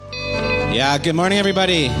Yeah, good morning,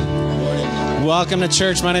 everybody. Welcome to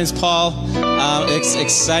church. My name is Paul. It's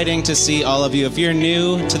exciting to see all of you. If you're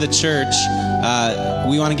new to the church,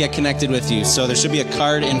 we want to get connected with you. So there should be a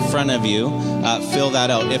card in front of you. Fill that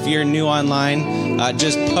out. If you're new online,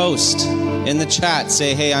 just post in the chat.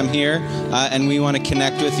 Say, hey, I'm here, and we want to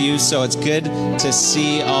connect with you. So it's good to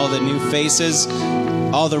see all the new faces.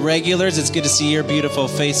 All the regulars, it's good to see your beautiful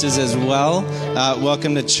faces as well.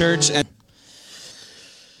 Welcome to church.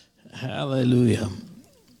 Hallelujah.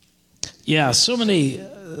 Yeah, so many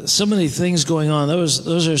things going on.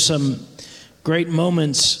 Those are some great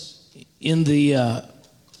moments in the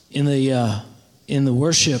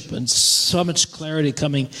worship, and so much clarity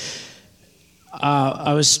coming.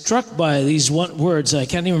 I was struck by these words. I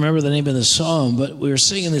can't even remember the name of the song, but we were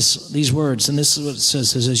singing these words, and this is what it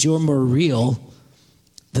says. It says, "You're more real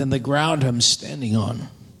than the ground I'm standing on.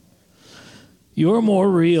 You're more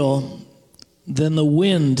real than the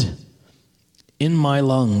wind in my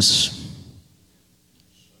lungs."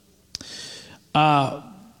 I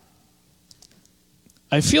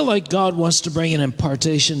feel like God wants to bring an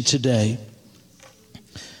impartation today.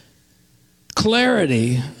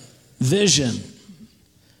 Clarity, vision,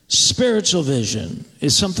 spiritual vision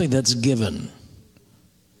is something that's given.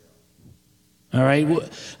 All right?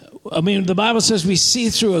 I mean, the Bible says we see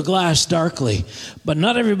through a glass darkly, but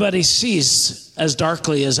not everybody sees as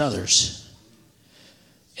darkly as others.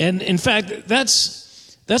 And in fact,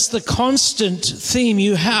 that's the constant theme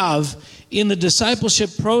you have in the discipleship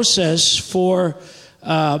process for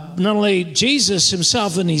not only Jesus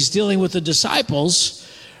himself, and he's dealing with the disciples,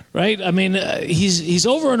 right? I mean, he's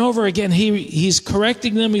over and over again, he's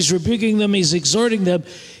correcting them, he's rebuking them, he's exhorting them.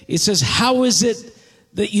 It says, how is it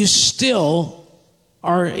that you still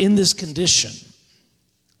are in this condition?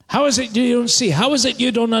 How is it you don't see? How is it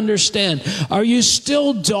you don't understand? Are you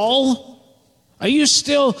still dull? Are you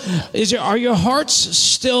still, are your hearts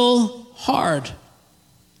still hard?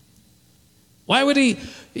 Why would he,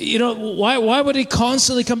 why would he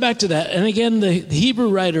constantly come back to that? And again, the Hebrew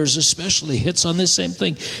writers especially hits on this same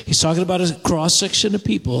thing. He's talking about a cross-section of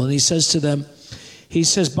people, and he says to them,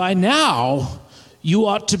 by now you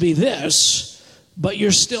ought to be this, but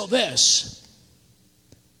you're still this.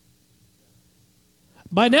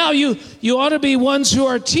 By now you ought to be ones who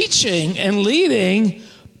are teaching and leading,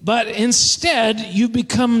 but instead you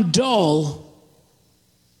become dull.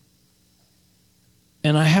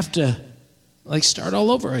 And I have to start all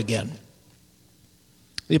over again.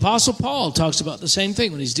 The Apostle Paul talks about the same thing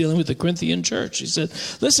when he's dealing with the Corinthian church. He said,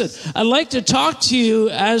 listen, I'd like to talk to you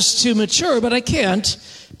as to mature, but I can't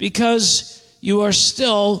because you are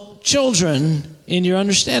still children in your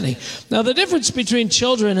understanding. Now, the difference between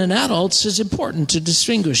children and adults is important to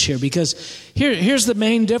distinguish here, because here's the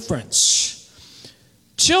main difference.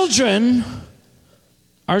 Children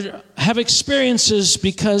have experiences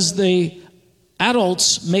because the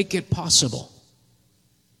adults make it possible.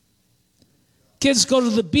 Kids go to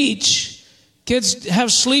the beach, kids have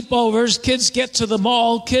sleepovers, kids get to the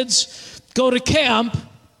mall, kids go to camp,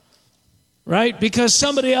 right? Because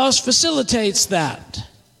somebody else facilitates that.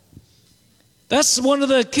 That's one of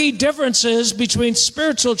the key differences between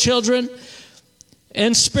spiritual children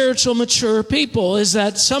and spiritual mature people, is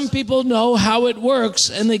that some people know how it works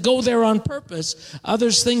and they go there on purpose.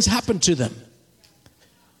 Others, things happen to them.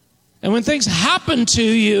 And when things happen to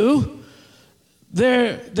you,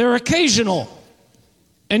 they're occasional.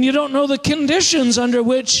 And you don't know the conditions under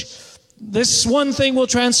which this one thing will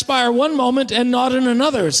transpire one moment and not in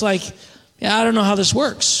another. It's like, I don't know how this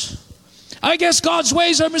works. I guess God's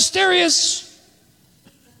ways are mysterious.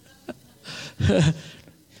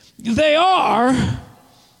 They are,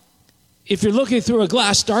 if you're looking through a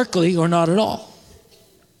glass darkly or not at all.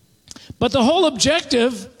 But the whole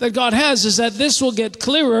objective that God has is that this will get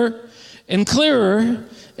clearer and clearer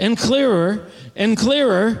and clearer and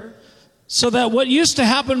clearer, so that what used to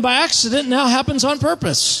happen by accident now happens on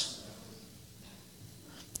purpose.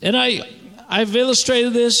 And I've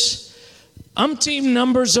illustrated this umpteen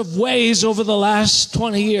numbers of ways over the last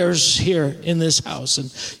 20 years here in this house.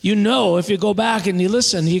 And if you go back and you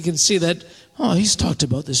listen, you can see that, he's talked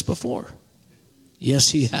about this before. Yes,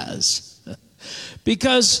 he has.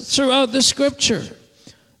 Because throughout the scripture,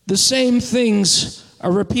 the same things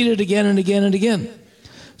are repeated again and again and again.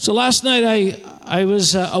 So last night I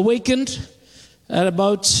was awakened at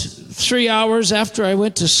about 3 hours after I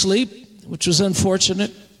went to sleep, which was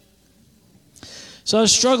unfortunate. So I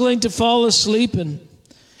was struggling to fall asleep, and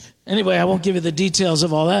anyway, I won't give you the details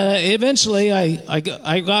of all that. Eventually, I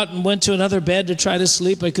got and went to another bed to try to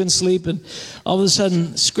sleep. I couldn't sleep, and all of a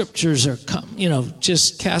sudden, scriptures are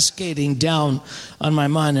just cascading down on my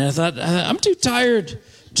mind. And I thought, I'm too tired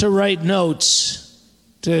to write notes,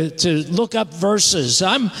 to look up verses.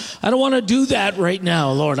 I don't want to do that right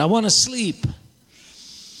now, Lord. I want to sleep.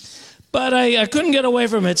 But I couldn't get away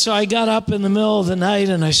from it, so I got up in the middle of the night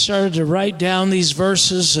and I started to write down these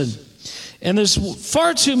verses, and there's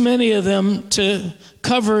far too many of them to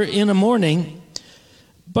cover in a morning,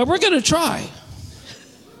 but we're going to try.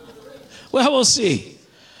 Well, we'll see.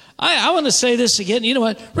 I want to say this again. You know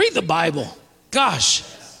what? Read the Bible. Gosh,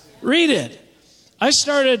 read it. I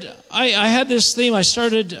had this theme. I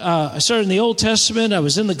started in the Old Testament. I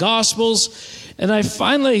was in the Gospels. And I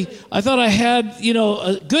thought I had,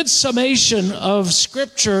 a good summation of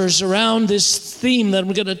scriptures around this theme that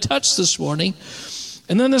I'm going to touch this morning.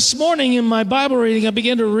 And then this morning in my Bible reading, I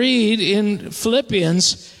began to read in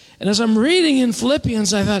Philippians. And as I'm reading in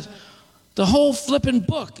Philippians, I thought, the whole flippin'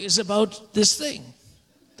 book is about this thing.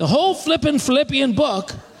 The whole Philippian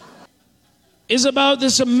book is about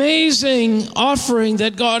this amazing offering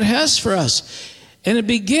that God has for us. And it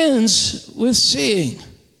begins with seeing.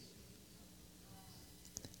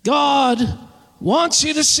 God wants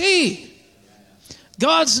you to see.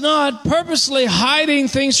 God's not purposely hiding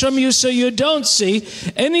things from you so you don't see.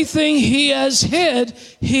 Anything He has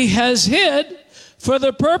hid for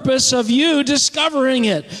the purpose of you discovering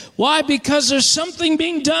it. Why? Because there's something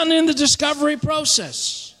being done in the discovery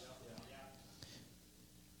process.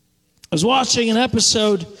 I was watching an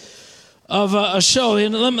episode of a show,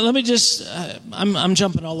 and let me just, I'm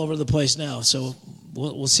jumping all over the place now, so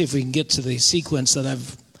we'll see if we can get to the sequence that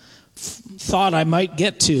I've thought I might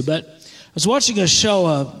get to. But I was watching a show,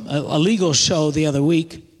 a legal show the other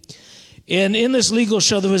week, and in this legal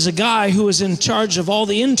show there was a guy who was in charge of all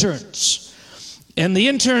the interns. And the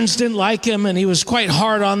interns didn't like him, and he was quite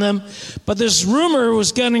hard on them. But this rumor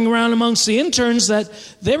was getting around amongst the interns that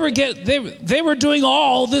they were doing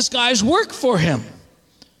all this guy's work for him.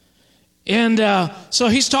 And so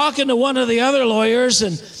he's talking to one of the other lawyers,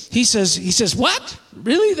 and he says, "What?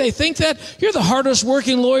 Really? They think that? You're the hardest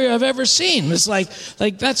working lawyer I've ever seen." It's like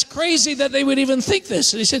that's crazy that they would even think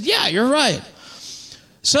this. And he said, "Yeah, you're right."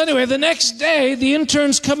 So anyway, the next day, the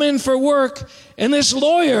interns come in for work, and this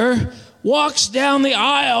lawyer walks down the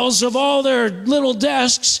aisles of all their little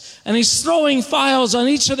desks, and he's throwing files on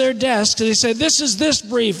each of their desks, and he said, "This is this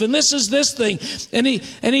brief, and this is this thing." And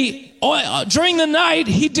he during the night,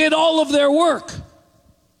 he did all of their work.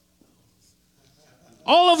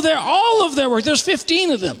 All of their work. There's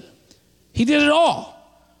 15 of them. He did it all.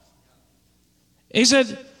 He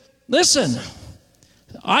said, "Listen,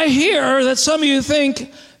 I hear that some of you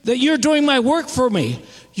think that you're doing my work for me.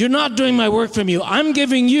 You're not doing my work for you. I'm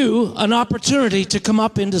giving you an opportunity to come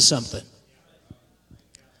up into something.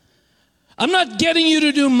 I'm not getting you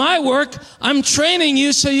to do my work. I'm training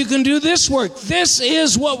you so you can do this work. This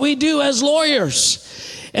is what we do as lawyers.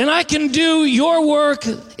 And I can do your work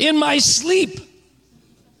in my sleep."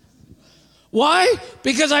 Why?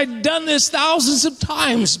 Because I've done this thousands of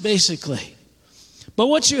times, basically. But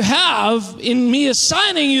what you have in me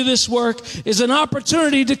assigning you this work is an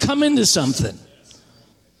opportunity to come into something.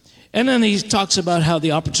 And then he talks about how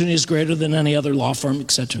the opportunity is greater than any other law firm,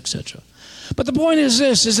 etc., etc. But the point is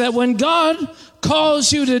this, is that when God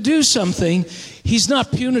calls you to do something, He's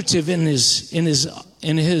not punitive in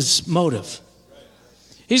his motive.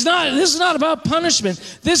 This is not about punishment.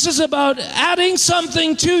 This is about adding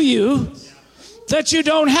something to you that you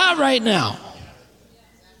don't have right now.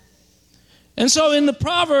 And so in the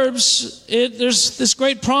Proverbs, there's this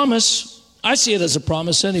great promise. I see it as a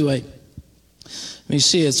promise anyway. Let me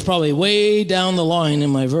see, it's probably way down the line in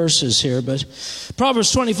my verses here, but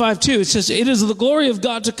Proverbs 25:2, it says, "It is the glory of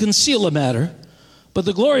God to conceal a matter, but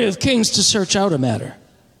the glory of kings to search out a matter."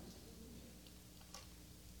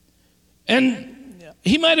 And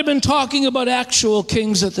he might have been talking about actual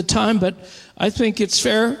kings at the time, but I think it's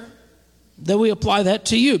fair that we apply that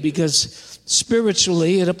to you, because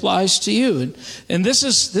spiritually it applies to you. And this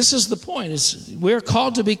is the point, is we're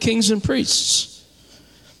called to be kings and priests.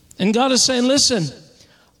 And God is saying, "Listen,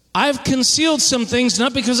 I've concealed some things,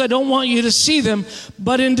 not because I don't want you to see them,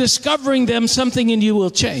 but in discovering them, something in you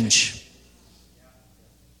will change."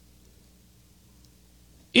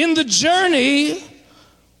 In the journey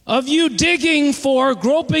of you digging for,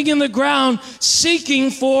 groping in the ground,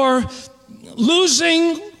 seeking for,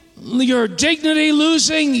 losing your dignity,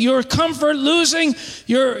 losing your comfort, losing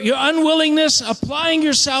your unwillingness, applying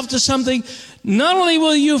yourself to something, not only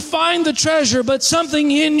will you find the treasure, but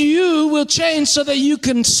something in you will change so that you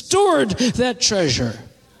can steward that treasure.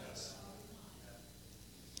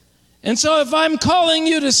 And so if I'm calling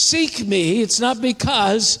you to seek me, it's not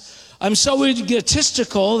because I'm so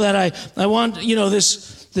egotistical that I want,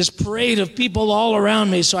 this this parade of people all around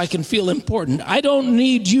me so I can feel important. I don't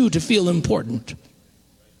need you to feel important.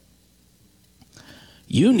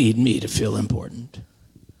 You need me to feel important.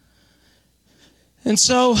 And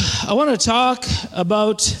so I want to talk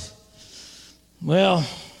about, I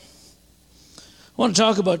want to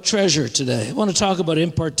talk about treasure today. I want to talk about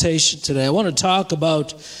impartation today. I want to talk about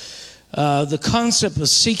the concept of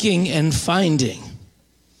seeking and finding.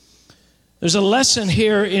 There's a lesson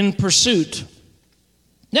here in pursuit.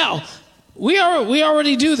 Now, we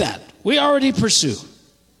already do that. We already pursue.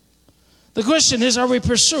 The question is, are we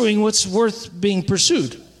pursuing what's worth being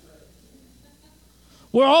pursued?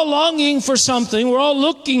 We're all longing for something. We're all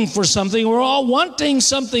looking for something. We're all wanting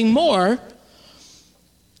something more.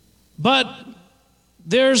 But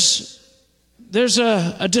there's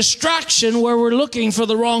a distraction where we're looking for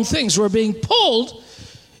the wrong things. We're being pulled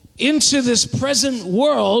into this present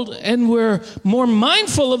world, and we're more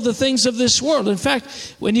mindful of the things of this world. In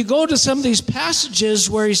fact, when you go to some of these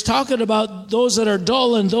passages where he's talking about those that are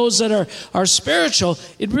dull and those that are spiritual,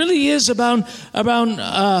 it really is about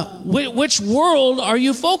which world are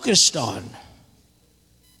you focused on?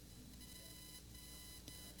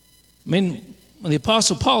 I mean, when the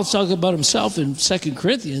Apostle Paul is talking about himself in 2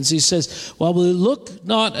 Corinthians, he says, well, we look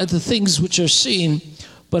not at the things which are seen,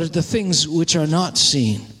 but at the things which are not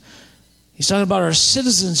seen. He's talking about our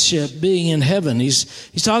citizenship being in heaven. He's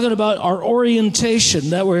talking about our orientation,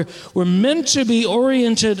 that we're meant to be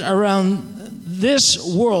oriented around this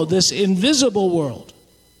world, this invisible world.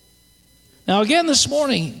 Now, again, this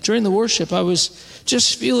morning during the worship, I was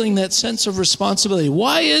just feeling that sense of responsibility.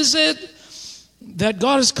 Why is it that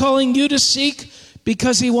God is calling you to seek?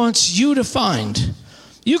 Because he wants you to find.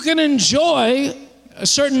 You can enjoy a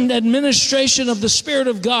certain administration of the Spirit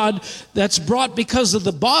of God that's brought because of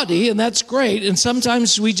the body, and that's great, and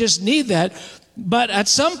sometimes we just need that. But at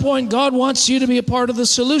some point, God wants you to be a part of the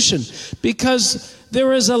solution, because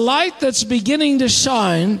there is a light that's beginning to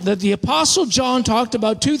shine that the Apostle John talked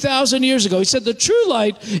about 2,000 years ago. He said the true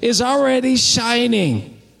light is already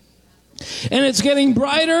shining. And it's getting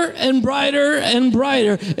brighter and brighter and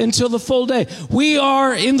brighter until the full day. We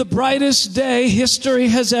are in the brightest day history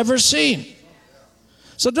has ever seen.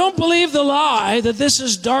 So don't believe the lie that this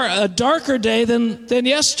is a darker day than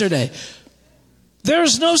yesterday.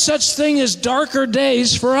 There's no such thing as darker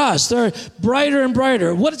days for us. They're brighter and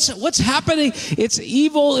brighter. What's happening? It's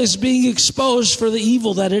evil is being exposed for the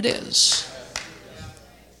evil that it is.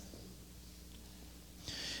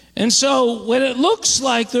 And so when it looks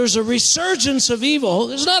like there's a resurgence of evil,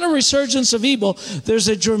 there's not a resurgence of evil. There's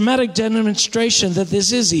a dramatic demonstration that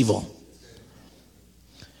this is evil.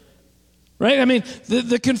 Right? I mean,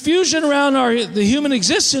 the confusion around the human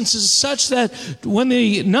existence is such that when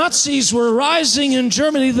the Nazis were rising in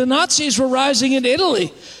Germany, the Nazis were rising in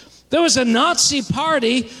Italy. There was a Nazi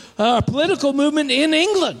party, a political movement in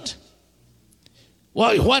England.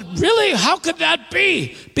 Well, what? Really? How could that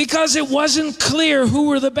be? Because it wasn't clear who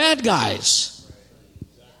were the bad guys.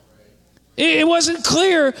 It wasn't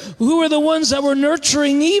clear who were the ones that were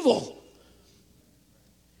nurturing evil.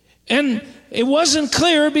 And it wasn't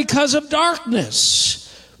clear because of darkness.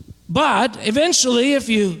 But eventually, if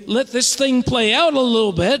you let this thing play out a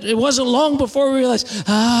little bit, it wasn't long before we realized,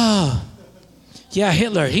 yeah,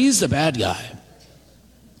 Hitler, he's the bad guy.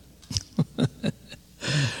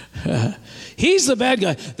 He's the bad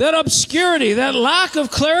guy. That obscurity, that lack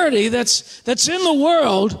of clarity that's in the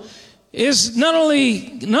world is not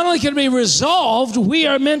only can it be resolved, we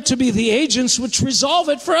are meant to be the agents which resolve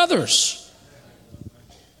it for others.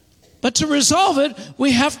 But to resolve it,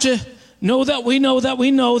 we have to know that we know that we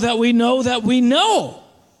know that we know that we know.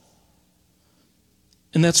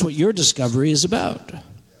 And that's what your discovery is about.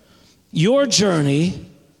 Your journey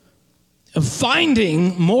of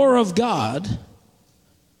finding more of God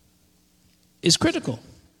is critical.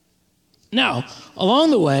 Now, along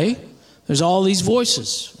the way, there's all these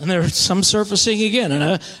voices, and there's some surfacing again.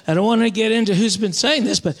 And I don't want to get into who's been saying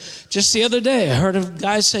this, but just the other day, I heard a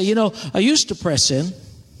guy say, I used to press in.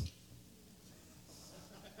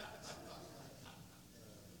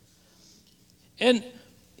 And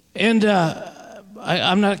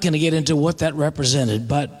I'm not going to get into what that represented,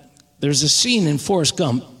 but there's a scene in Forrest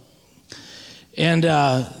Gump, and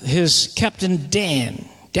his Captain Lieutenant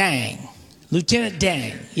Dang.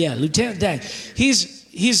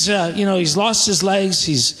 He's lost his legs.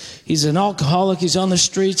 He's an alcoholic. He's on the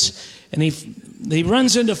streets, and he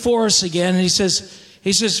runs into Forrest again, and he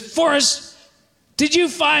says, Forrest, did you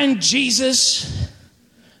find Jesus?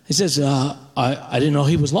 He says, I didn't know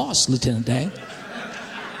he was lost, Lieutenant Dang.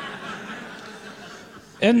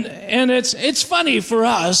 And it's funny for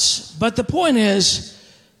us, but the point is,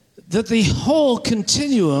 that the whole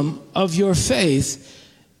continuum of your faith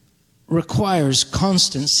requires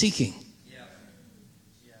constant seeking.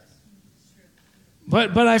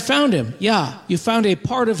 But I found him. Yeah, you found a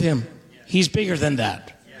part of him. He's bigger than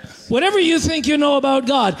that. Whatever you think you know about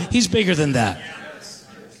God, he's bigger than that.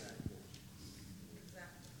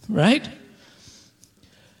 Right?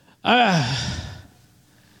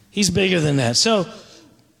 He's bigger than that. So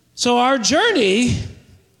our journey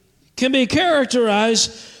can be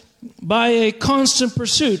characterized by a constant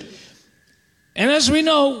pursuit. And as we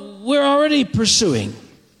know, we're already pursuing,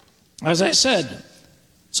 as I said.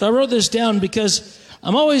 So I wrote this down because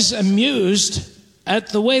I'm always amused at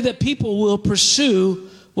the way that people will pursue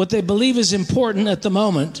what they believe is important at the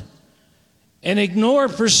moment and ignore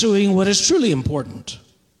pursuing what is truly important.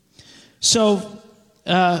 So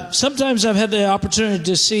sometimes I've had the opportunity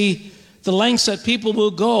to see the lengths that people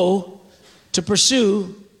will go to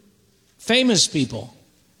pursue famous people.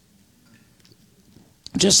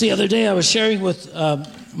 Just the other day I was sharing with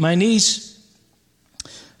my niece.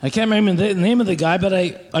 I can't remember the name of the guy, but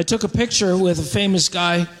I took a picture with a famous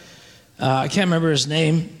guy. I can't remember his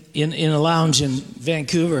name, in a lounge in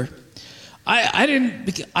Vancouver. I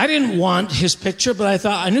didn't want his picture, but I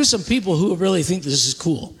thought I knew some people who really think this is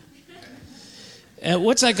cool.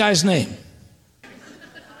 What's that guy's name?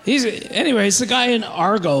 Anyway, it's the guy in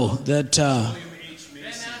Argo that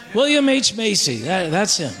William H. Macy.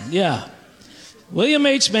 That's him. Yeah, William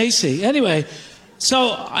H. Macy. Anyway.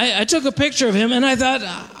 So I took a picture of him, and I thought,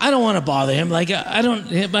 I don't want to bother him. But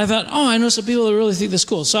I thought, I know some people that really think this is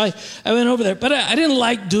cool. So I went over there, but I didn't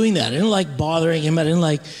like doing that. I didn't like bothering him. I didn't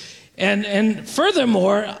like, and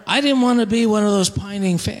furthermore, I didn't want to be one of those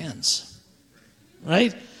pining fans,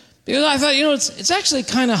 right? Because I thought, it's actually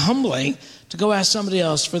kind of humbling to go ask somebody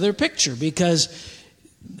else for their picture, because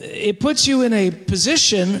it puts you in a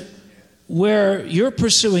position where you're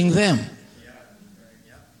pursuing them,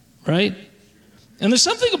 right? And there's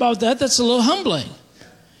something about that that's a little humbling.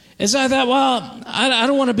 And so I thought, well, I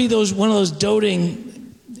don't want to be one of those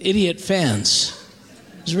doting idiot fans.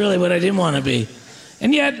 It's really what I didn't want to be.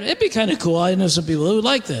 And yet, it'd be kind of cool. I know some people who would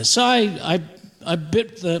like this. So I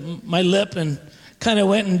bit my lip and kind of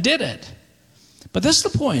went and did it. But that's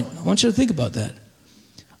the point. I want you to think about that.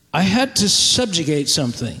 I had to subjugate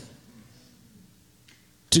something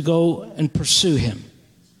to go and pursue him.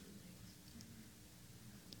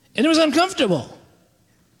 And it was uncomfortable.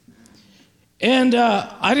 And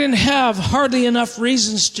I didn't have hardly enough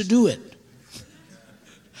reasons to do it,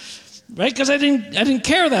 right? Because I didn't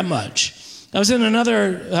care that much. I was in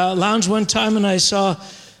another lounge one time, and I saw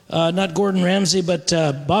not Gordon Ramsay, but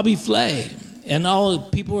Bobby Flay, and all the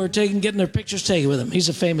people were getting their pictures taken with him. He's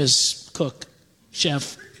a famous cook,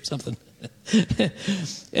 chef, something.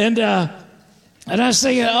 and I was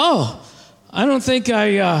thinking, I don't think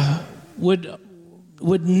I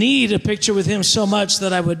would need a picture with him so much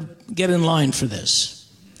that I would get in line for this,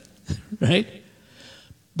 right?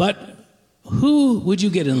 But who would you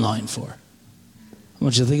get in line for? I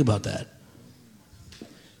want you to think about that.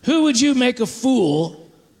 Who would you make a fool?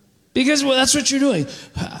 Because that's what you're doing.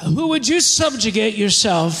 Who would you subjugate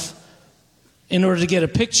yourself in order to get a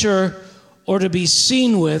picture, or to be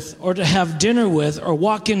seen with, or to have dinner with, or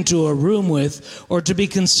walk into a room with, or to be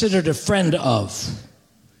considered a friend of?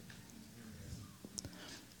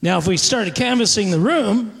 Now, if we started canvassing the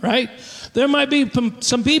room, right, there might be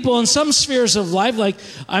some people in some spheres of life, like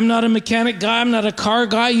I'm not a mechanic guy, I'm not a car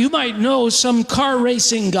guy. You might know some car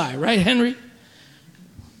racing guy, right, Henry?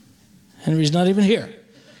 Henry's not even here.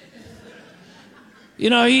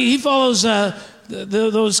 He follows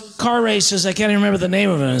those car races. I can't even remember the name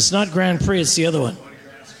of it. It's not Grand Prix, it's the other one.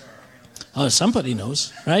 Oh, somebody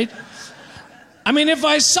knows, right? I mean, if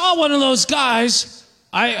I saw one of those guys,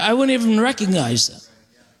 I wouldn't even recognize them.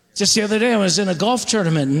 Just the other day, I was in a golf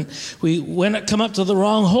tournament, and we come up to the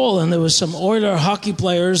wrong hole, and there was some Oiler hockey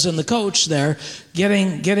players and the coach there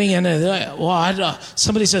getting in.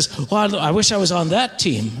 Somebody says, "Well, I wish I was on that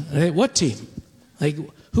team." What team? Like,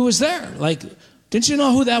 who was there? Like, didn't you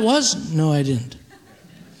know who that was? No, I didn't.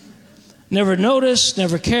 Never noticed,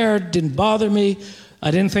 never cared, didn't bother me.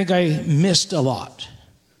 I didn't think I missed a lot.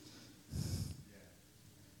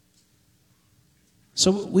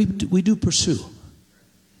 So we do pursue.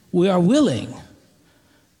 We are willing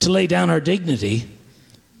to lay down our dignity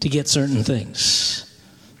to get certain things.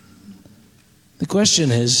 The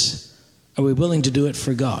question is, are we willing to do it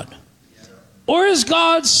for God? Or is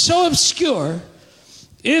God so obscure?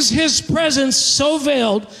 Is his presence so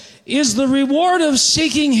veiled? Is the reward of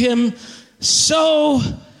seeking him so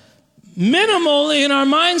minimal in our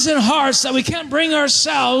minds and hearts that we can't bring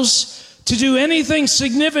ourselves to do anything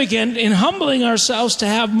significant in humbling ourselves to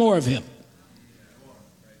have more of him.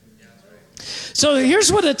 So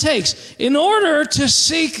here's what it takes. In order to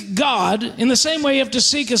seek God, in the same way you have to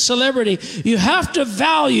seek a celebrity, you have to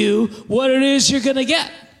value what it is you're going to get.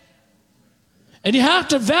 And you have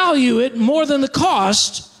to value it more than the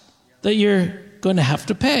cost that you're going to have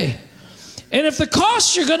to pay. And if the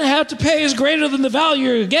cost you're going to have to pay is greater than the value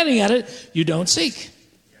you're getting at it, you don't seek.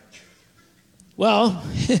 Well,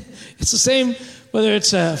 it's the same whether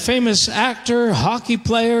it's a famous actor, hockey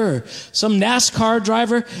player, or some NASCAR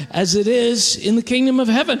driver, as it is in the kingdom of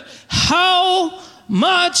heaven. How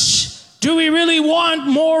much do we really want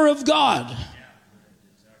more of God?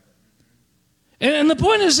 And the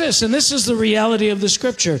point is this, and this is the reality of the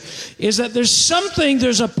scripture, is that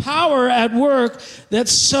there's a power at work that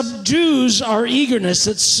subdues our eagerness,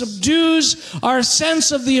 that subdues our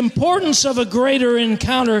sense of the importance of a greater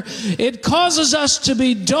encounter. It causes us to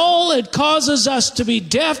be dull, it causes us to be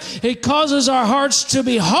deaf, it causes our hearts to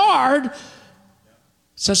be hard,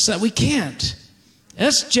 such that we can't.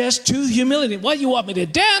 That's just too humiliating. What, you want me to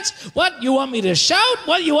dance? What, you want me to shout?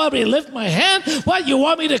 What, you want me to lift my hand? What, you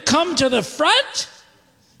want me to come to the front?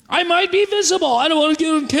 I might be visible. I don't want to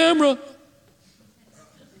get on camera.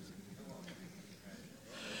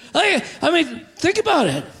 I mean, think about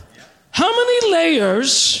it. How many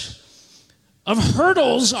layers of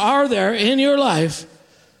hurdles are there in your life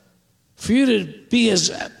for you to be as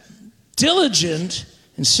diligent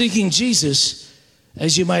in seeking Jesus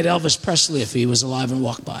as you might Elvis Presley if he was alive and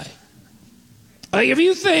walked by? Like, if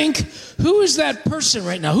you think, who is that person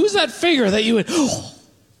right now? Who's that figure that you would,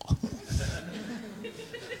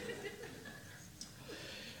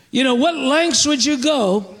 you know, what lengths would you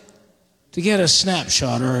go to get a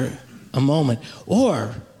snapshot or a moment?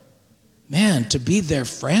 Or, man, to be their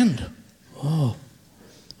friend. Oh,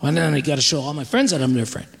 well, then I got to show all my friends that I'm their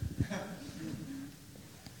friend.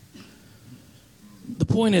 The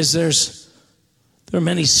point is there are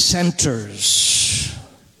many centers.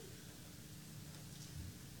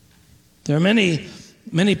 There are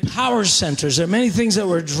many power centers. There are many things that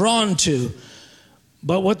we're drawn to.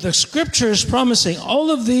 But what the scripture is promising, all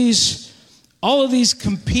of these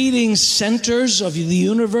competing centers of the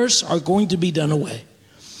universe are going to be done away.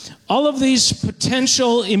 All of these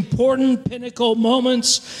potential important pinnacle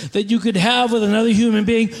moments that you could have with another human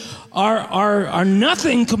being are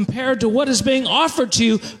nothing compared to what is being offered to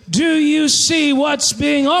you. Do you see what's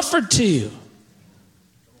being offered to you?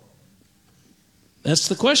 That's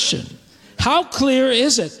the question. How clear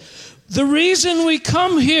is it? The reason we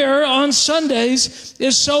come here on Sundays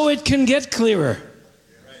is so it can get clearer.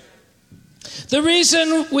 The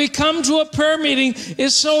reason we come to a prayer meeting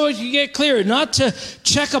is so it can get clearer, not to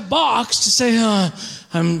check a box to say,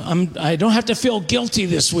 I don't have to feel guilty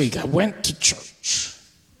this week. I went to church.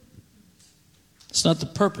 It's not the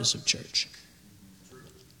purpose of church.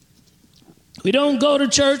 We don't go to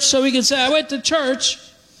church so we can say, I went to church.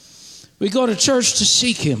 We go to church to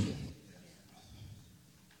seek him.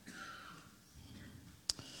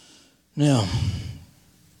 Now,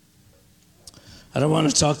 I don't want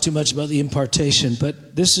to talk too much about the impartation,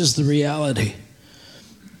 but this is the reality.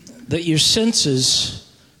 That your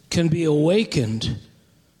senses can be awakened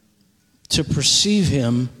to perceive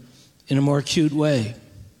him in a more acute way.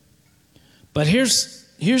 But here's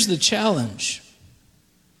the challenge.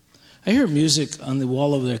 I hear music on the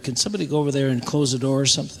wall over there. Can somebody go over there and close the door or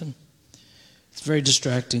something? It's very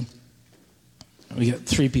distracting. We got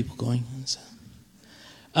 3 people going.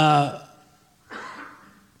 I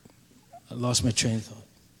lost my train of thought.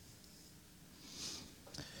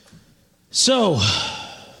 So,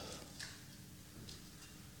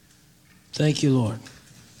 thank you, Lord.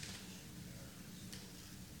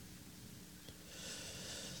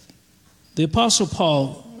 The Apostle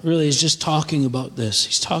Paul really is just talking about this.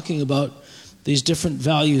 He's talking about these different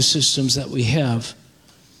value systems that we have.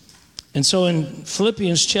 And so in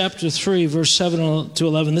Philippians chapter 3, verse 7 to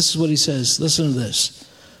 11, this is what he says. Listen to this.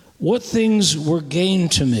 What things were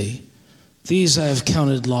gained to me, these I have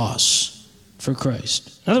counted loss for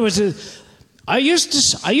Christ. In other words, I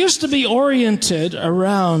used to be oriented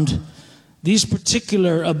around these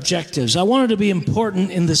particular objectives. I wanted to be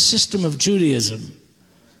important in the system of Judaism.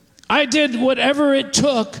 I did whatever it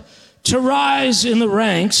took to rise in the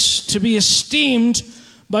ranks, to be esteemed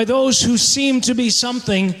by those who seemed to be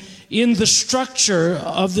something in the structure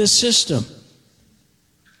of this system.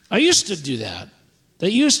 I used to do that.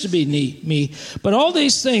 That used to be me. But all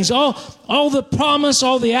these things, all the promise,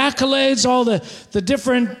 all the accolades, all the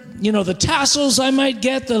different, the tassels I might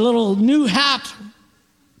get, the little new hat,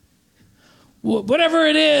 whatever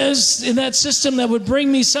it is in that system that would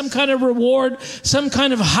bring me some kind of reward, some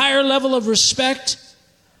kind of higher level of respect,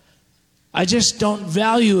 I just don't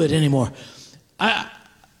value it anymore.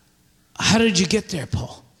 How did you get there,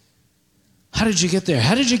 Paul? How did you get there?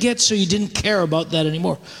 How did you get so you didn't care about that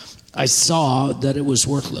anymore? I saw that it was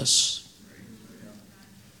worthless.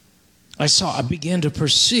 I began to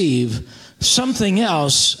perceive something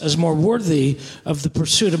else as more worthy of the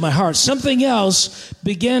pursuit of my heart. Something else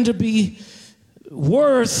began to be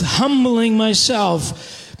worth humbling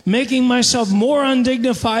myself, making myself more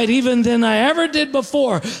undignified even than I ever did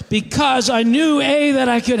before, because I knew, that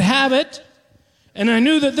I could have it, and I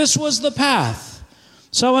knew that this was the path.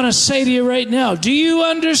 So I want to say to you right now, do you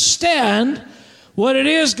understand what it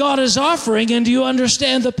is God is offering, and do you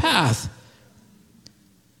understand the path?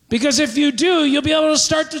 Because if you do, you'll be able to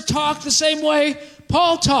start to talk the same way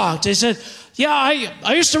Paul talked. He said,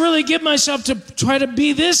 I used to really give myself to try to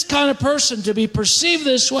be this kind of person, to be perceived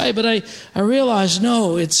this way, but I realized,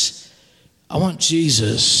 no, I want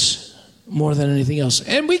Jesus more than anything else.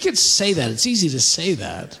 And we could say that. It's easy to say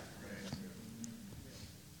that.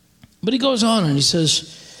 But he goes on and he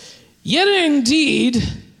says, yet indeed,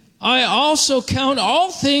 I also count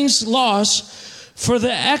all things lost for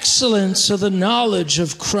the excellence of the knowledge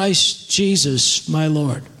of Christ Jesus, my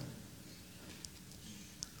Lord.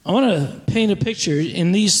 I want to paint a picture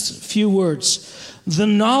in these few words. The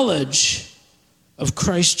knowledge of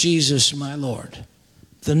Christ Jesus, my Lord.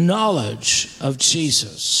 The knowledge of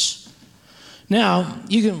Jesus. Now,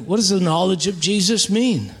 what does the knowledge of Jesus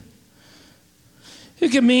mean?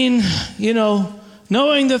 It can mean,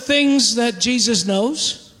 knowing the things that Jesus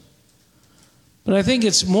knows. But I think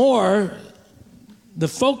it's more the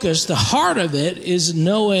focus, the heart of it is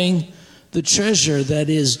knowing the treasure that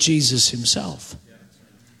is Jesus himself.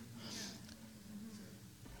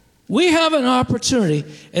 We have an opportunity,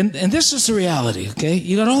 and this is the reality, okay?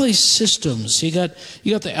 You got all these systems. You got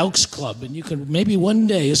the Elks Club, and you can maybe one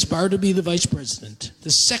day aspire to be the vice president,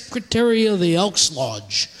 the secretary of the Elks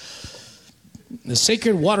Lodge, the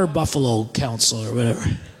Sacred Water Buffalo Council, or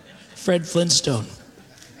whatever, Fred Flintstone.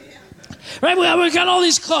 Right, we got all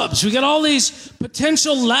these clubs. We got all these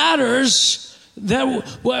potential ladders and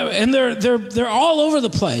they're all over the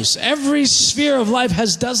place. Every sphere of life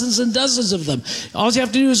has dozens and dozens of them. All you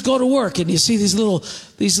have to do is go to work, and you see these little,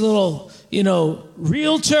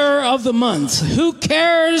 realtor of the month. Who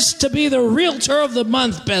cares to be the realtor of the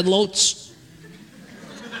month, Bedloats?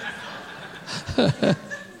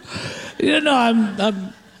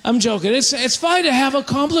 I'm joking. It's fine to have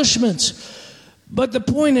accomplishments, but the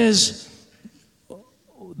point is,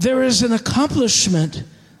 there is an accomplishment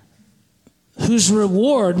whose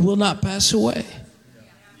reward will not pass away.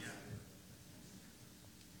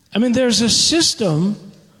 I mean, there's a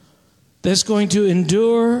system that's going to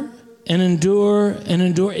endure and endure and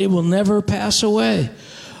endure. It will never pass away.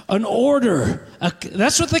 An order.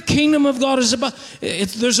 That's what the kingdom of God is about.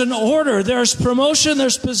 There's an order. There's promotion,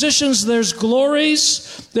 there's positions, there's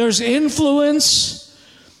glories, there's influence.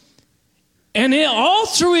 And all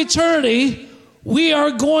through eternity, we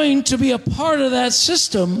are going to be a part of that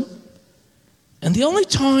system. And the only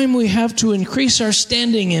time we have to increase our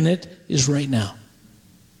standing in it is right now.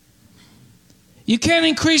 You can't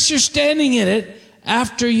increase your standing in it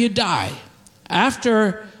after you die,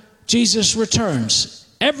 after Jesus returns.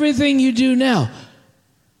 Everything you do now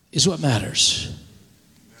is what matters.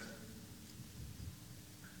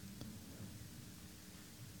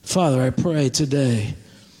 Father, I pray today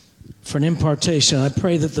for an impartation. I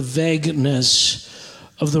pray that the vagueness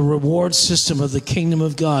of the reward system of the kingdom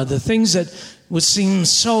of God, the things that would seem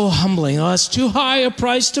so humbling, it's too high a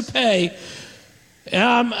price to pay,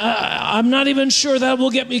 I'm not even sure that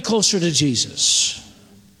will get me closer to Jesus.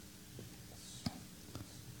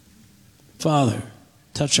 Father,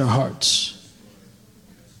 touch our hearts.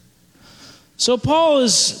 So Paul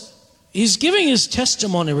he's giving his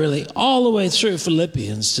testimony really all the way through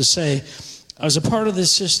Philippians to say, I was a part of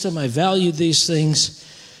this system, I valued these things,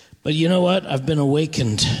 but you know what? I've been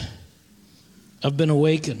awakened. I've been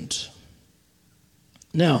awakened.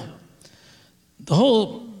 Now, the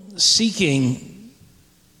whole seeking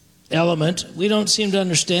element, we don't seem to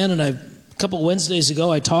understand, and a couple Wednesdays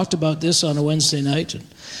ago I talked about this on a Wednesday night, and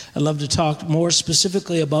I'd love to talk more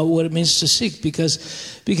specifically about what it means to seek,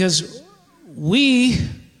 because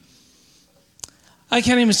I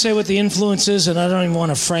can't even say what the influence is, and I don't even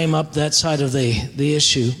want to frame up that side of the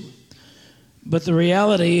issue. But the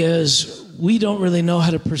reality is we don't really know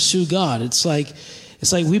how to pursue God. It's like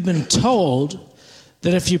we've been told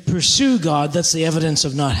that if you pursue God, that's the evidence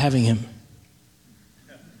of not having him.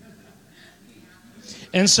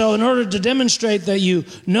 And so in order to demonstrate that you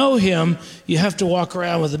know him, you have to walk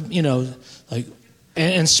around with,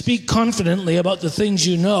 and speak confidently about the things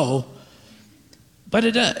you know. But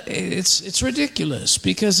it's ridiculous,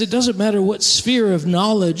 because it doesn't matter what sphere of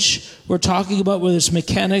knowledge we're talking about, whether it's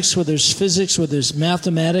mechanics, whether it's physics, whether it's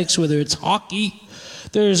mathematics, whether it's hockey.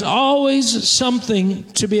 There's always something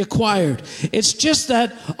to be acquired. It's just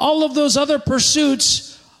that all of those other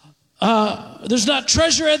pursuits, there's not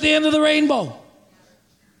treasure at the end of the rainbow.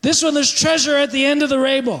 This one, there's treasure at the end of the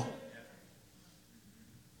rainbow.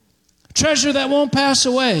 Treasure that won't pass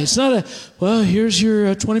away. It's not here's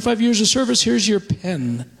your 25 years of service, here's your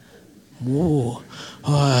pen. Whoa.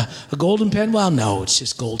 A golden pen? Well, no, it's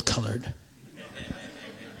just gold colored.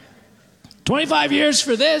 25 years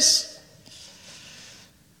for this.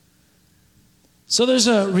 So there's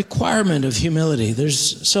a requirement of humility.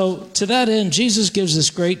 So to that end, Jesus gives this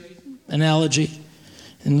great analogy.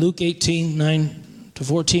 In Luke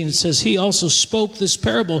 18:9-14, it says, he also spoke this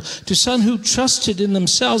parable to some who trusted in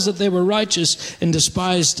themselves that they were righteous and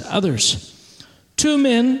despised others. 2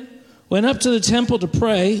 men went up to the temple to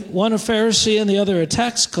pray, one a Pharisee and the other a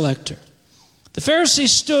tax collector. The Pharisee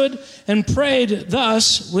stood and prayed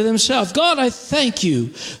thus with himself, God, I thank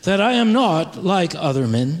you that I am not like other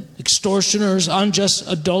men, extortioners, unjust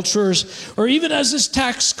adulterers, or even as this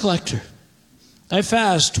tax collector. I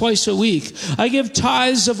fast twice a week. I give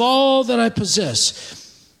tithes of all that I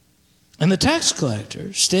possess. And the tax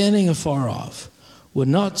collector, standing afar off, would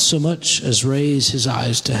not so much as raise his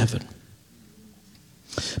eyes to heaven,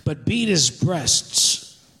 but beat his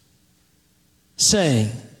breasts,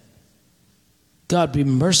 saying, God, be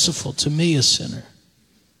merciful to me, a sinner.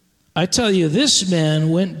 I tell you, this man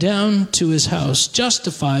went down to his house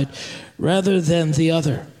justified rather than the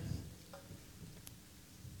other.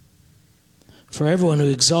 For everyone who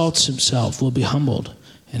exalts himself will be humbled,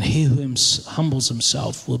 and he who humbles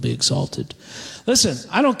himself will be exalted. Listen,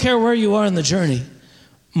 I don't care where you are in the journey.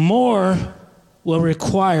 More will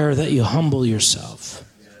require that you humble yourself,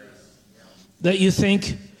 that you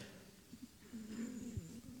think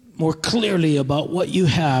more clearly about what you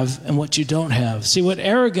have and what you don't have. See, what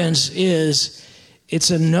arrogance is,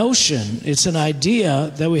 it's a notion, it's an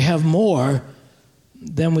idea that we have more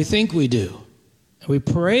than we think we do. And we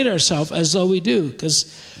parade ourselves as though we do, because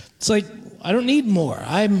it's like, I don't need more.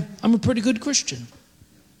 I'm a pretty good Christian.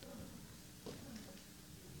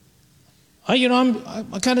 I'm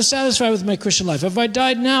kind of satisfied with my Christian life. If I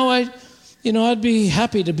died now, I'd be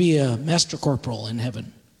happy to be a master corporal in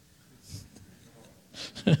heaven.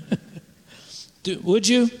 Would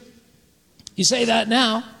you? You say that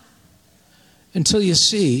now until you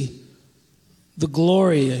see the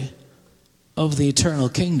glory of the eternal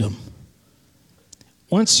kingdom.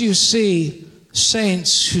 Once you see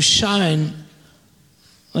saints who shine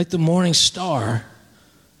like the morning star,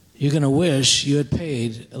 you're going to wish you had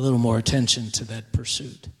paid a little more attention to that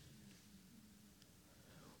pursuit.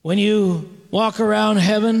 When you walk around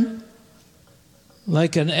heaven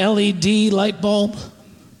like an LED light bulb,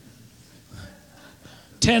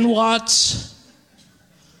 10 watts,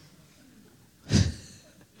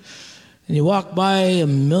 and you walk by a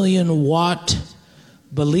 1,000,000-watt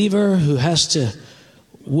believer who has to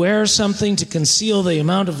wear something to conceal the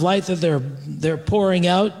amount of light that they're pouring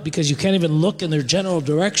out because you can't even look in their general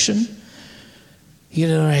direction.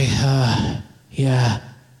 Yeah,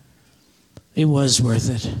 it was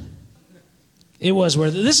worth it. It was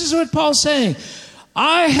worth it. This is what Paul's saying.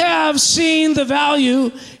 I have seen the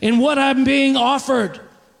value in what I'm being offered.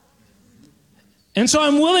 And so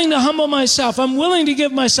I'm willing to humble myself. I'm willing to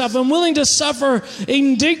give myself. I'm willing to suffer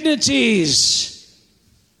indignities.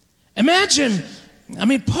 Imagine,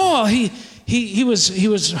 Paul, he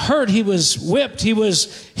was hurt, he was whipped, he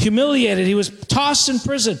was humiliated, he was tossed in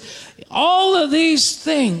prison. All of these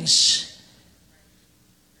things.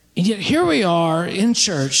 And yet here we are in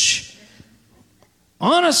church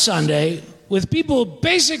on a Sunday with people who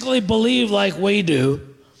basically believe like we do.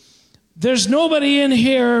 There's nobody in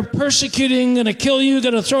here persecuting, going to kill you,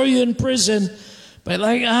 going to throw you in prison. But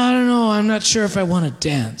I don't know, I'm not sure if I want to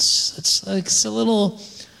dance. It's a little,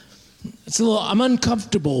 I'm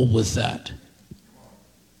uncomfortable with that.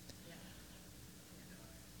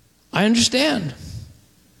 I understand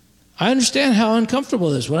how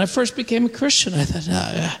uncomfortable it is. When I first became a Christian, I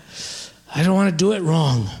thought, I don't want to do it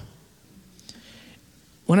wrong.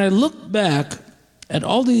 When I look back at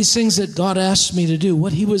all these things that God asked me to do,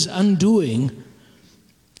 what he was undoing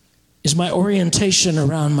is my orientation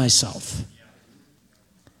around myself.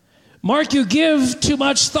 Mark, you give too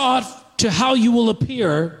much thought to how you will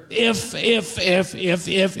appear if.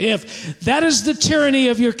 That is the tyranny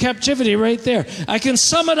of your captivity right there. I can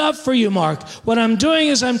sum it up for you, Mark. What I'm doing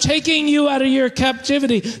is I'm taking you out of your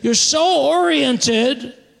captivity. You're so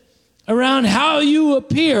oriented around how you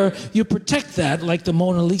appear, you protect that like the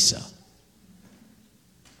Mona Lisa.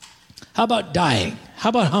 How about dying? How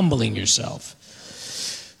about humbling yourself?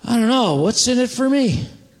 I don't know. What's in it for me?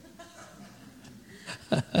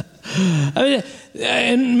 I mean,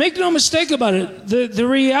 and make no mistake about it, the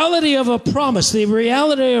reality of a promise, the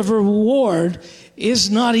reality of a reward is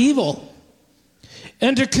not evil.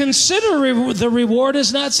 And to consider the reward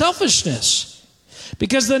is not selfishness.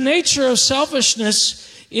 Because the nature of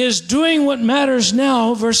selfishness is doing what matters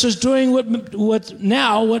now versus doing what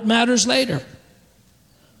matters later.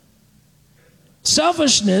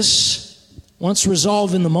 Selfishness, once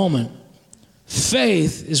resolved in the moment,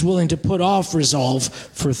 faith is willing to put off resolve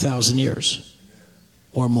for 1,000 years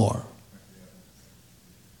or more.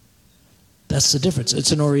 That's the difference.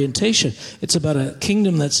 It's an orientation. It's about a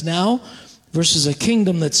kingdom that's now versus a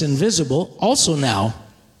kingdom that's invisible, also now.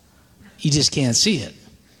 You just can't see it.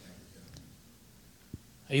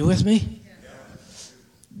 Are you with me?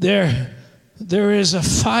 There is a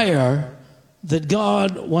fire that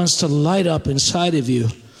God wants to light up inside of you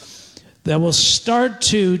that will start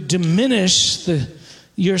to diminish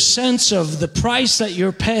your sense of the price that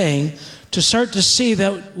you're paying, to start to see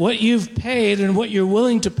that what you've paid and what you're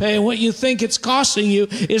willing to pay and what you think it's costing you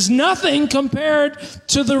is nothing compared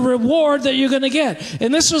to the reward that you're going to get.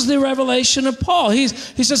 And this was the revelation of Paul. He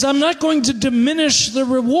says, I'm not going to diminish the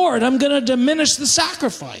reward. I'm going to diminish the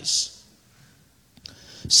sacrifice.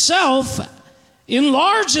 Self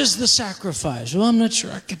enlarges the sacrifice. Well, I'm not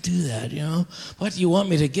sure I could do that, What, you want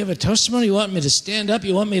me to give a testimony? You want me to stand up?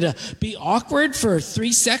 You want me to be awkward for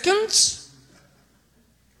 3 seconds?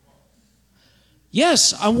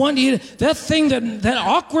 Yes, I want you to, that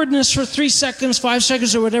awkwardness for 3 seconds, 5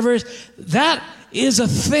 seconds, or whatever it is, that is a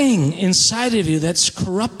thing inside of you that's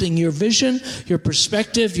corrupting your vision, your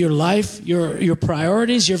perspective, your life, your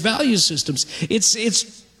priorities, your value systems.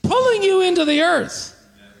 It's pulling you into the earth.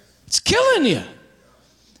 It's killing you.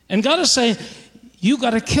 And God is saying, you got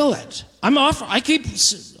to kill it. I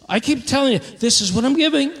keep telling you, this is what I'm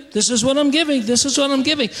giving. This is what I'm giving. This is what I'm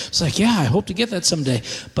giving. It's like, yeah, I hope to get that someday.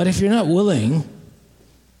 But if you're not willing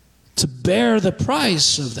to bear the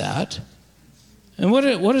price of that, and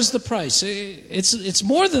what is the price? It's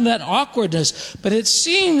more than that awkwardness, but it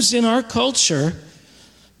seems in our culture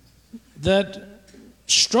that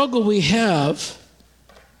struggle we have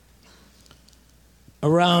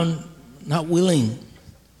around not willing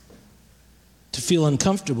to feel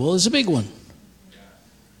uncomfortable is a big one.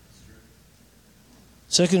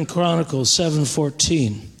 2 Chronicles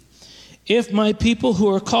 7:14. If my people who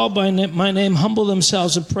are called by my name humble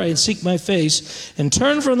themselves and pray and seek my face and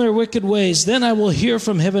turn from their wicked ways, then I will hear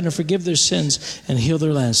from heaven and forgive their sins and heal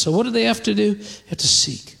their land. So what do they have to do? They have to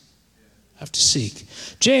seek. Have to seek.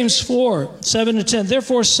 James 4:7-10.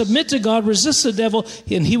 Therefore submit to God, resist the devil,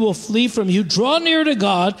 and he will flee from you. Draw near to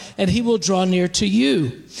God, and he will draw near to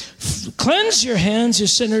you. Cleanse your hands, you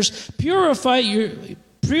sinners. Purify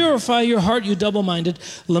your heart, you double-minded.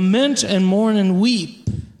 Lament and mourn and weep.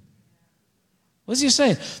 What's he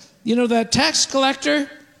saying? That tax collector,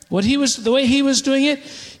 the way he was doing it,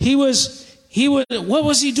 what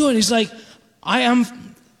was he doing? He's like,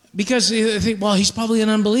 because they think, well, he's probably an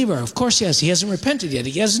unbeliever. Of course he has. He hasn't repented yet.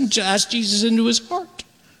 He hasn't asked Jesus into his heart.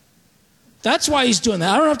 That's why he's doing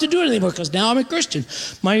that. I don't have to do it anymore because now I'm a Christian.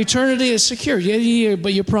 My eternity is secure. Yeah,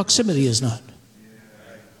 but your proximity is not.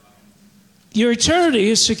 Your eternity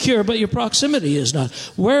is secure, but your proximity is not.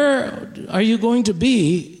 Where are you going to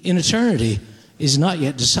be in eternity is not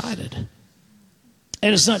yet decided.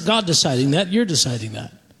 And it's not God deciding that. You're deciding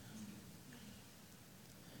that.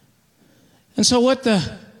 And so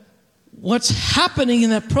what's happening in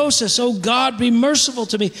that process, oh God, be merciful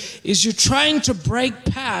to me, is you're trying to break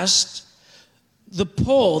past the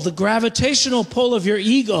pull, the gravitational pull of your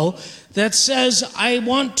ego that says, I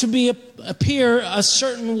want to appear a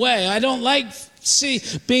certain way. I don't like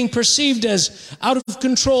being perceived as out of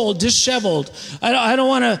control, disheveled. I don't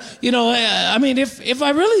want to, if I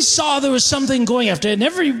really saw there was something going after it,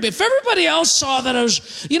 and if everybody else saw that I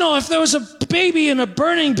was, if there was a baby in a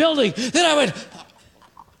burning building, then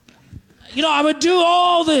I would do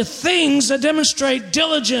all the things that demonstrate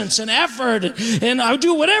diligence and effort, and I would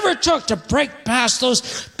do whatever it took to break past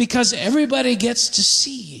those, because everybody gets to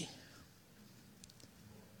see.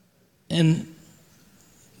 And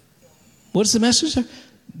what's the message there?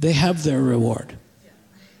 They have their reward.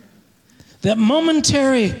 That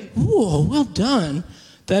momentary, ooh, well done,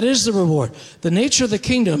 That is the reward. The nature of the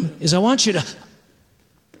kingdom is I want you to,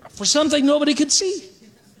 for something nobody could see.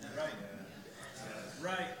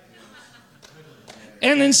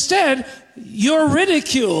 And instead, you're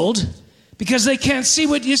ridiculed because they can't see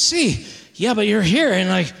what you see. Yeah, but you're here and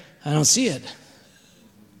I don't see it.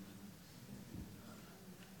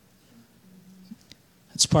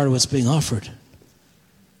 That's part of what's being offered.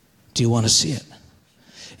 Do you want to see it?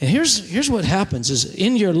 And here's what happens is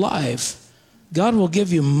in your life, God will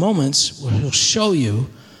give you moments where he'll show you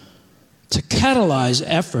to catalyze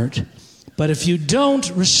effort. But if you don't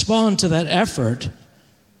respond to that effort,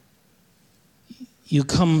 you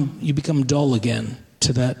become dull again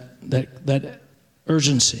to that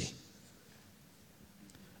urgency.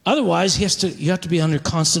 Otherwise, you have to be under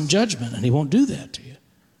constant judgment, and he won't do that to you.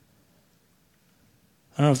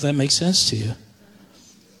 I don't know if that makes sense to you.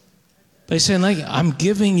 But he's saying, like, I'm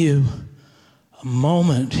giving you a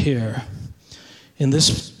moment here in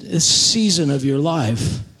this season of your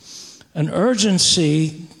life. An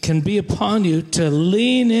urgency can be upon you to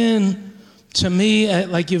lean in to me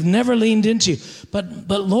like you've never leaned into. But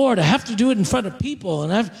Lord, I have to do it in front of people,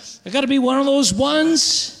 and I got to be one of those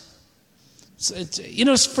ones.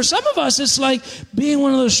 For some of us, it's like being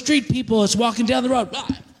one of those street people that's walking down the road.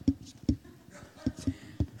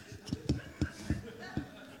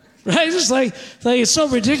 Right? It's like it's so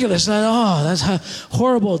ridiculous. That's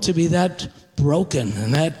horrible to be that broken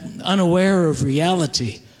and that unaware of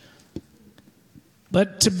reality.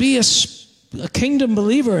 But to be a kingdom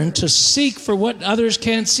believer and to seek for what others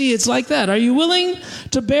can't see, it's like that. Are you willing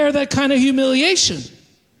to bear that kind of humiliation?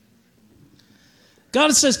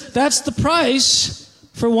 God says that's the price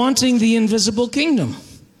for wanting the invisible kingdom.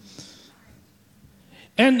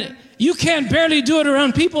 And you can't barely do it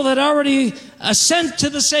around people that already assent to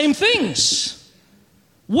the same things.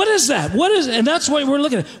 What is that? And that's what we're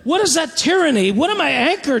looking at. What is that tyranny? What am I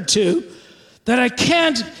anchored to that I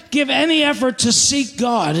can't give any effort to seek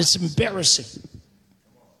God? It's embarrassing.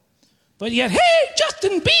 But yet, hey,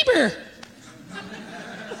 Justin Bieber.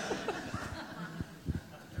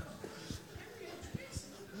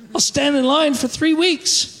 I'll stand in line for 3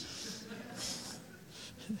 weeks.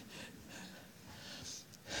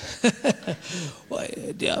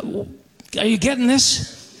 Are you getting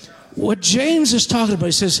this? What James is talking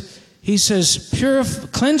about, he says,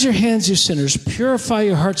 cleanse your hands, you sinners, purify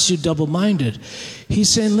your hearts, you double-minded. He's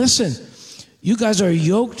saying, listen, you guys are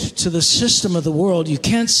yoked to the system of the world. You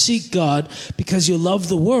can't seek God because you love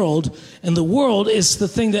the world, and the world is the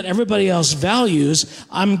thing that everybody else values.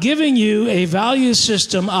 I'm giving you a value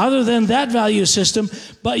system other than that value system,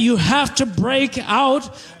 but you have to break out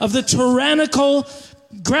of the tyrannical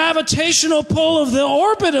gravitational pull of the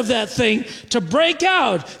orbit of that thing to break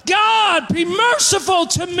out. God, be merciful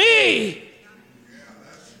to me.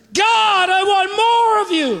 God, I want more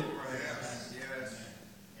of you.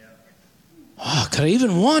 Oh, could I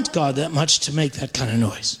even want God that much to make that kind of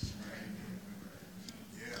noise?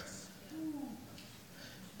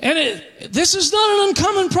 And this is not an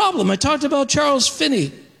uncommon problem. I talked about Charles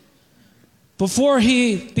Finney before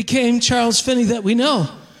he became Charles Finney that we know.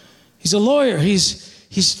 He's a lawyer. He's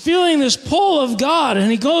feeling this pull of God,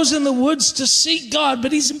 and he goes in the woods to seek God,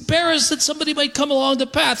 but he's embarrassed that somebody might come along the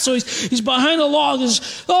path. So he's behind a log and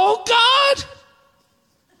says, oh, God!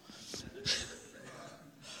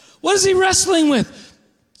 What is he wrestling with?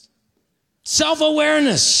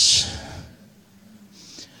 Self-awareness.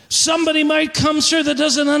 Somebody might come through that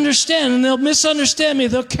doesn't understand, and they'll misunderstand me.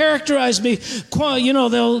 They'll characterize me.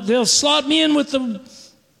 They'll slot me in with the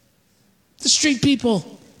street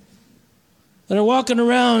people that are walking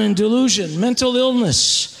around in delusion, mental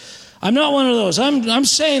illness. I'm not one of those. I'm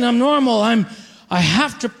saying I'm normal. I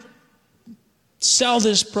have to sell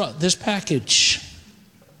this package.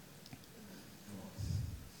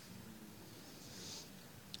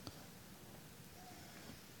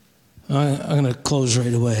 I'm going to close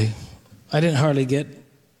right away. I didn't hardly get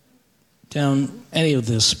down any of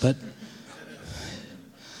this, but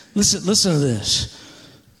listen to this.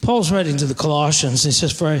 Paul's writing to the Colossians. He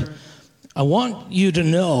says, for I want you to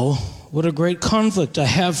know what a great conflict I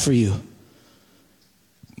have for you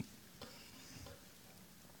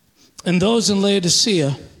and those in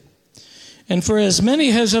Laodicea, and for as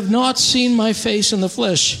many as have not seen my face in the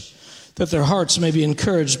flesh, that their hearts may be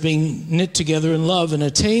encouraged, being knit together in love and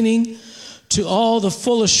attaining to all the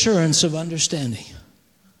full assurance of understanding.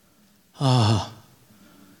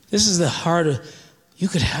 This is the heart of, you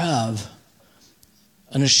could have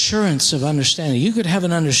an assurance of understanding. You could have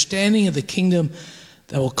an understanding of the kingdom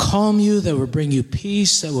that will calm you, that will bring you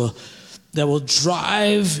peace, that will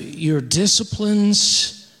drive your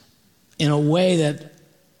disciplines in a way that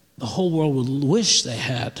the whole world would wish they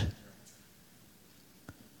had.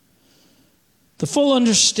 The full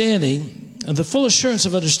understanding, and the full assurance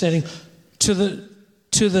of understanding to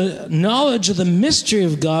the knowledge of the mystery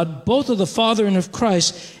of God, both of the Father and of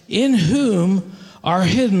Christ, in whom are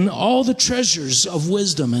hidden all the treasures of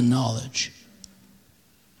wisdom and knowledge.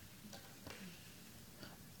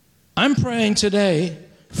 I'm praying today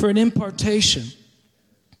for an impartation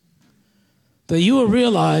that you will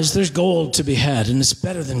realize there's gold to be had, and it's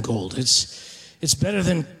better than gold. It's better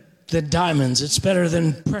than diamonds. It's better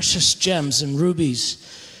than precious gems and rubies.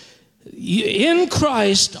 In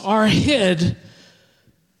Christ are hid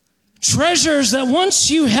treasures that once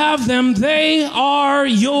you have them, they are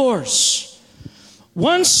yours.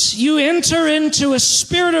 Once you enter into a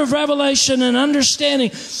spirit of revelation and understanding,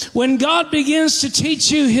 when God begins to teach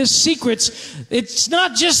you His secrets, it's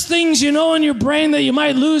not just things you know in your brain that you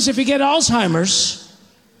might lose if you get Alzheimer's.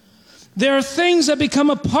 There are things that become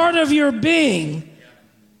a part of your being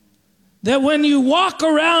that when you walk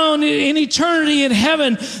around in eternity in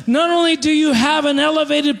heaven, not only do you have an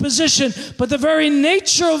elevated position, but the very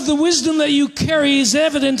nature of the wisdom that you carry is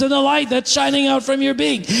evident in the light that's shining out from your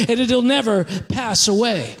being, and it'll never pass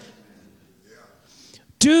away.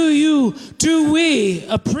 Do we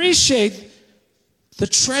appreciate the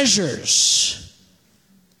treasures?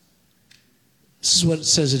 This is what it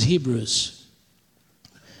says in Hebrews.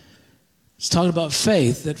 It's talking about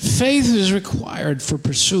faith, that faith is required for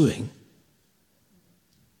pursuing.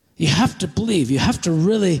 You have to believe. You have to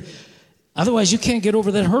really, otherwise you can't get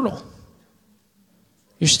over that hurdle.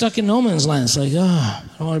 You're stuck in no man's land. It's like, I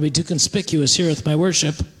don't want to be too conspicuous here with my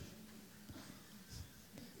worship.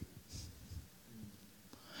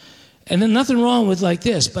 And then nothing wrong with like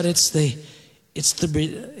this, but it's the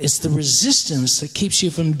resistance that keeps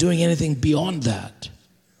you from doing anything beyond that.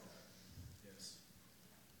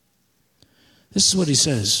 This is what he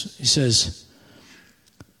says. He says,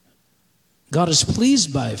 God is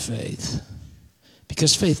pleased by faith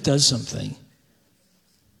because faith does something.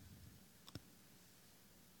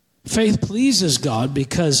 Faith pleases God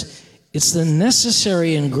because it's the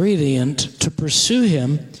necessary ingredient to pursue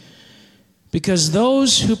Him, because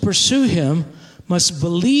those who pursue Him must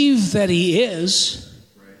believe that He is.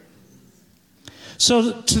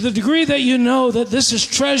 So to the degree that you know that this is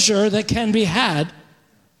treasure that can be had,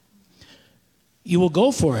 you will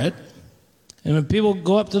go for it. And when people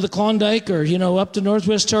go up to the Klondike or, up to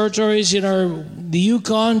Northwest Territories, the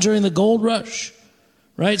Yukon during the gold rush,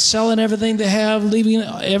 right? Selling everything they have, leaving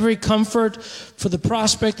every comfort for the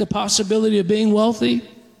prospect, the possibility of being wealthy.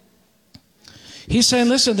 He's saying,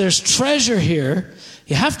 listen, there's treasure here.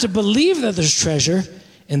 You have to believe that there's treasure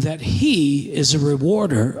and that He is a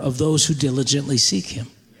rewarder of those who diligently seek Him.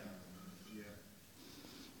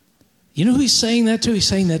 You know who He's saying that to? He's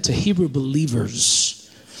saying that to Hebrew believers.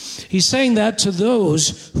 He's saying that to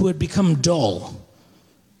those who had become dull,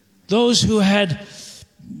 those whose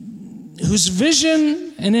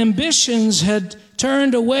vision and ambitions had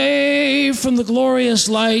turned away from the glorious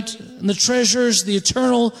light and the treasures, the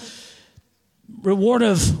eternal reward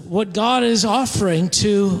of what God is offering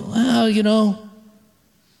to,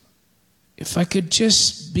 if I could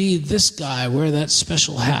just be this guy, wear that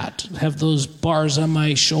special hat, have those bars on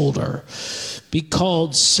my shoulder, be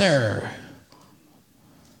called Sir.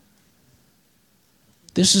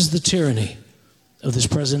 This is the tyranny of this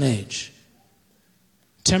present age.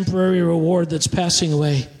 Temporary reward that's passing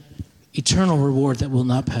away, eternal reward that will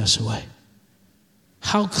not pass away.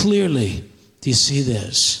 How clearly do you see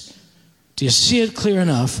this? Do you see it clear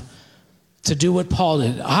enough to do what Paul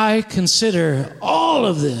did? I consider all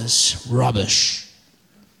of this rubbish.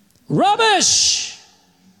 Rubbish!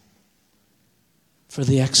 For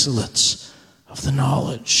the excellence of the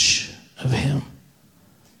knowledge of Him.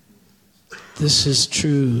 This is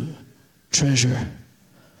true treasure.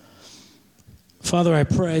 Father, I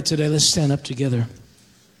pray today, let's stand up together.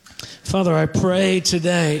 Father, I pray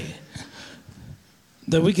today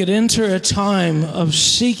that we could enter a time of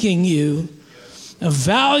seeking You, of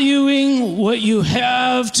valuing what You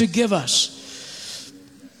have to give us,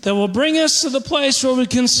 that will bring us to the place where we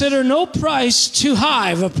consider no price too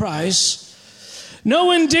high of a price,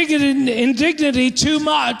 no indignity too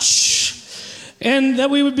much, and that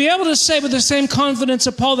we would be able to say with the same confidence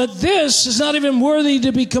of Paul that this is not even worthy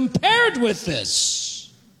to be compared with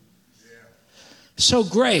this. So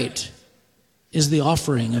great is the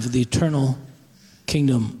offering of the eternal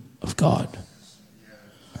kingdom of God.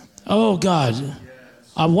 Oh God,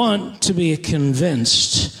 I want to be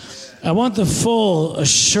convinced. I want the full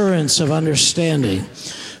assurance of understanding.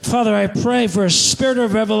 Father, I pray for a spirit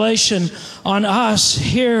of revelation on us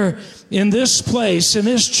here in this place, in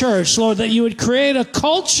this church, Lord, that you would create a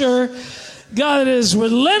culture, God, that is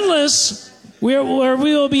relentless, where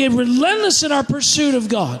we will be relentless in our pursuit of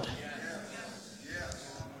God.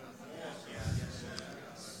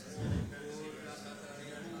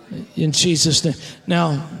 In Jesus' name.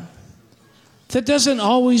 Now, that doesn't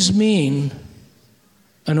always mean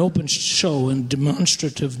an open show and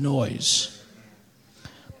demonstrative noise.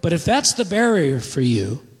 But if that's the barrier for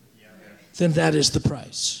you, then that is the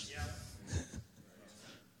price.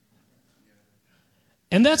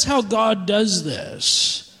 And that's how God does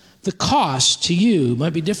this. The cost to you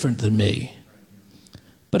might be different than me.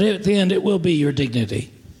 But at the end, it will be your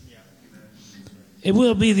dignity. It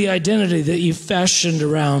will be the identity that you've fashioned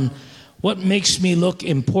around what makes me look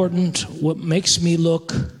important, what makes me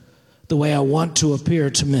look the way I want to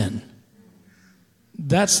appear to men.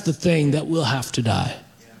 That's the thing that will have to die.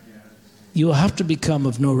 You will have to become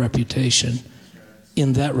of no reputation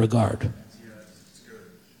in that regard,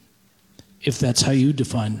 if that's how you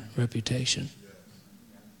define reputation.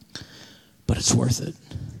 But it's worth it.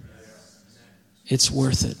 It's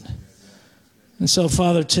worth it. And so,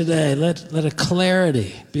 Father, today, let a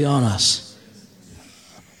clarity be on us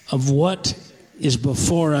of what is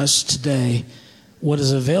before us today, what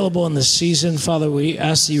is available in this season. Father, we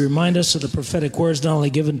ask that you remind us of the prophetic words not only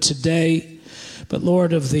given today, but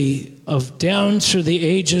Lord, of down through the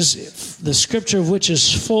ages, the scripture of which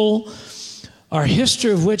is full, our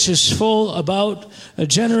history of which is full about a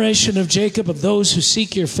generation of Jacob, of those who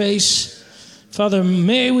seek your face. Father,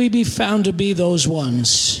 may we be found to be those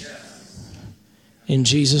ones. In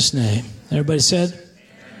Jesus' name. Everybody said?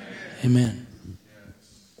 Amen.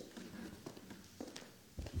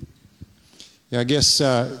 Yeah, I guess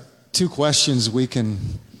two questions we can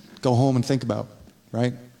go home and think about,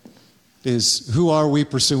 right? Is who are we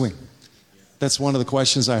pursuing? That's one of the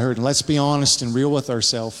questions I heard. And let's be honest and real with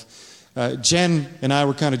ourselves. Jen and I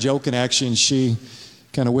were kind of joking, actually, and she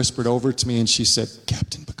kind of whispered over to me and she said,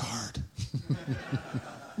 Captain Picard.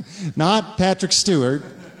 Not Patrick Stewart,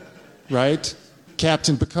 right?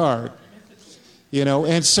 Captain Picard. You know,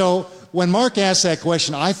 and so when Mark asked that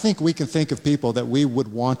question, I think we can think of people that we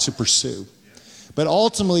would want to pursue. But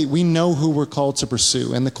ultimately, we know who we're called to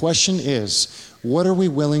pursue. And the question is, what are we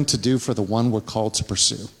willing to do for the one we're called to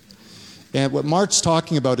pursue? And what Mark's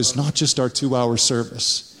talking about is not just our 2-hour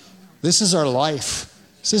service. This is our life.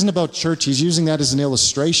 This isn't about church. He's using that as an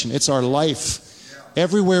illustration. It's our life.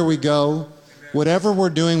 Everywhere we go, whatever we're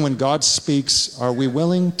doing when God speaks, are we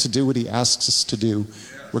willing to do what he asks us to do,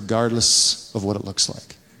 regardless of what it looks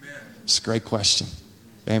like? It's a great question.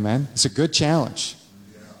 Amen. It's a good challenge.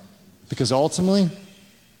 Because ultimately,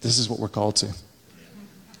 this is what we're called to.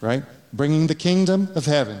 Right? Bringing the kingdom of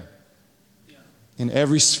heaven in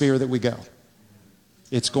every sphere that we go.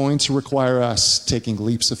 It's going to require us taking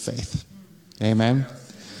leaps of faith. Amen.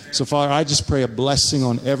 So, Father, I just pray a blessing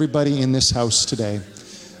on everybody in this house today.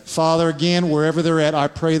 Father, again, wherever they're at, I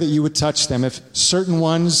pray that you would touch them. If certain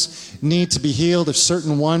ones need to be healed, if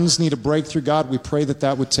certain ones need a breakthrough, God, we pray that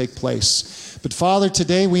that would take place. But Father,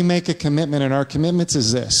 today we make a commitment, and our commitment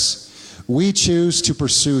is this. We choose to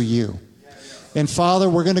pursue you. And Father,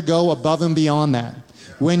 we're going to go above and beyond that.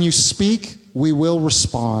 When you speak, we will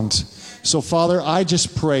respond. So Father, I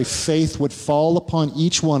just pray faith would fall upon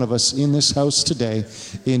each one of us in this house today.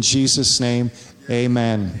 In Jesus' name,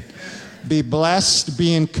 amen. Be blessed,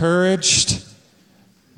 be encouraged.